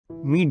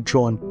Meet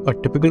John, a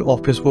typical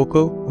office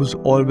worker who's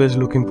always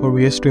looking for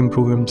ways to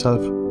improve himself.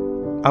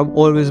 I've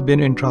always been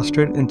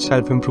interested in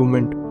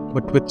self-improvement,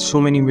 but with so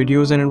many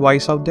videos and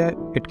advice out there,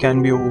 it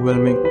can be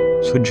overwhelming.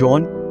 So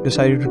John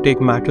decided to take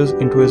matters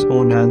into his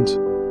own hands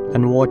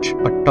and watch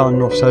a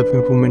ton of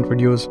self-improvement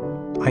videos.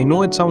 I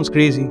know it sounds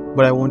crazy,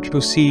 but I wanted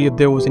to see if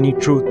there was any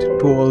truth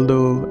to all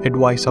the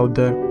advice out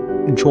there.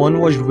 John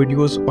watched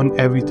videos on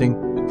everything,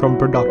 from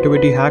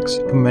productivity hacks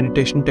to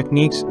meditation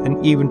techniques,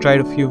 and even tried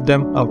a few of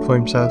them out for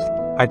himself.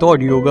 I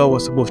thought yoga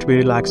was supposed to be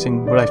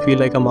relaxing, but I feel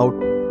like I'm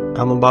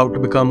about to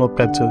become a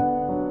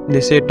pretzel.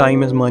 They say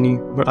time is money,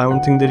 but I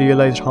don't think they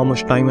realized how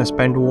much time I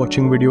spent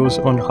watching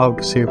videos on how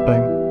to save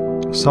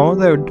time. Some of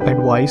the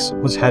advice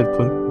was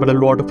helpful, but a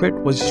lot of it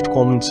was just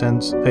common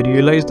sense. I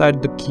realized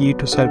that the key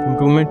to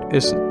self-improvement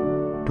is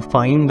to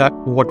find that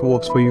what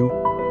works for you.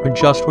 But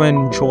just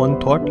when John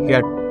thought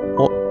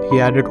he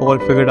had it all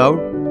figured out,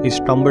 he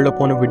stumbled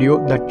upon a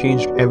video that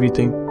changed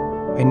everything.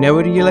 I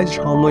never realized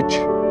how much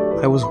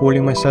I was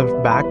holding myself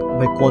back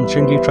by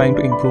constantly trying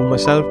to improve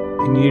myself.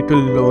 I needed to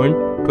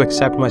learn to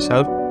accept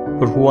myself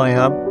for who I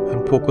am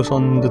and focus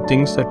on the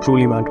things that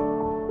truly matter.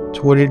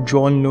 So what did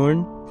John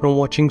learn from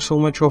watching so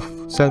much of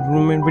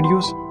self-improvement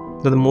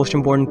videos? That the most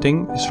important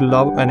thing is to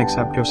love and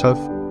accept yourself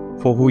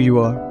for who you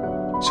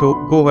are. So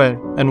go ahead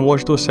and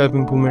watch those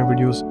self-improvement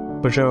videos,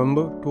 but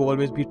remember to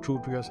always be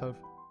true to yourself.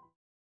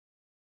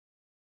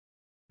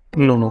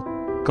 No,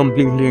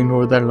 completely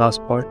ignore that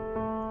last part.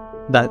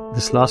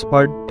 This last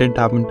part didn't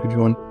happen to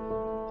John.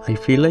 I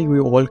feel like we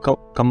all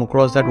come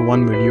across that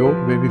one video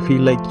where we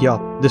feel like, yeah,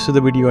 this is the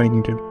video I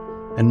needed,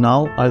 and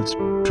now I'll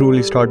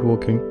truly start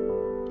working.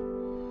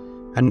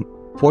 And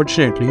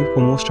fortunately for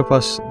most of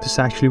us, this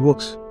actually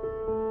works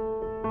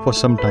for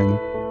some time,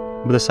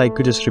 but the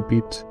cycle just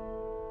repeats.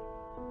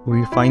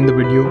 We find the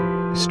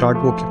video, we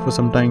start working for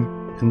some time,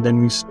 and then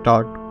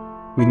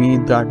we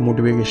need that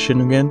motivation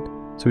again,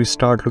 so we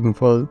start looking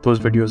for those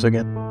videos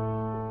again.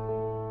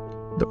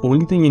 The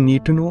only thing you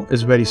need to know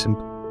is very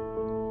simple.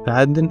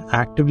 Rather than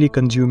actively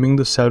consuming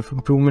the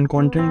self-improvement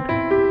content,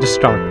 just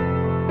start.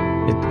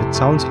 It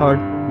sounds hard,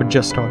 but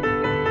just start.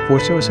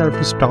 Force yourself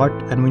to start,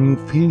 and when you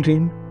feel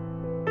drained,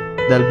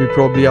 that'll be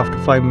probably after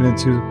 5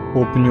 minutes you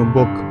open your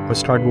book or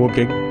start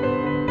working.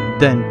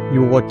 Then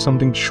you watch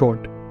something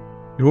short.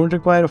 You don't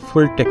require a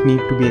full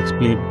technique to be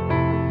explained.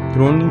 You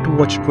don't need to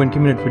watch a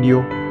 20-minute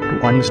video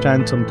to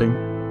understand something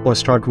or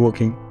start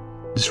working.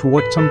 Just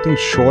watch something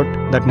short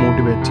that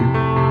motivates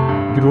you.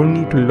 You don't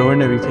need to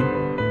learn everything,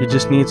 you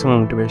just need some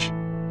motivation.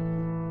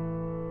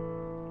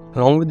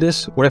 Along with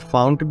this, what I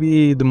found to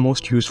be the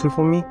most useful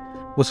for me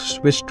was to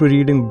switch to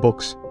reading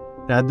books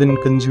rather than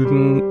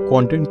consuming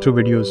content through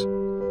videos.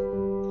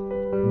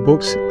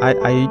 Books,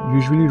 I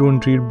usually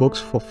don't read books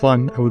for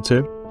fun, I would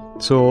say.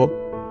 So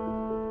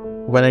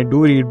when I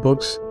do read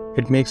books,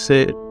 it makes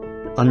it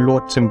a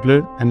lot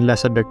simpler and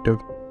less addictive.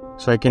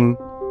 So I can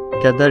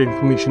get that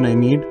information I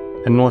need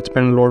and not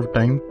spend a lot of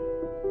time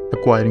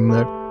acquiring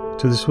that.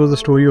 So this was the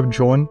story of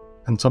John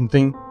and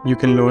something you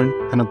can learn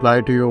and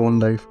apply to your own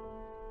life.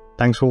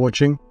 Thanks for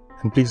watching,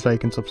 and please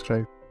like and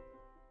subscribe.